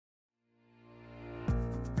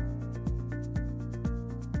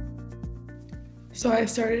So I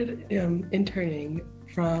started interning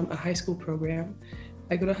from a high school program.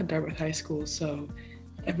 I go to Dartmouth High School, so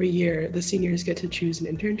every year the seniors get to choose an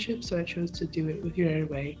internship, so I chose to do it with United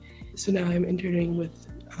Way. So now I'm interning with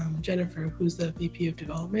Jennifer, who's the VP of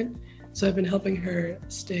Development. So I've been helping her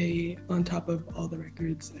stay on top of all the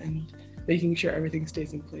records and making sure everything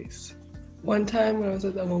stays in place. One time when I was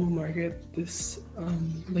at the local market, this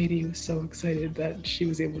lady was so excited that she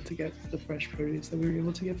was able to get the fresh produce that we were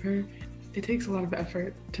able to give her. It takes a lot of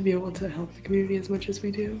effort to be able to help the community as much as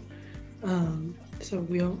we do. So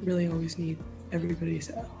we don't really always need everybody's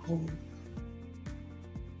at home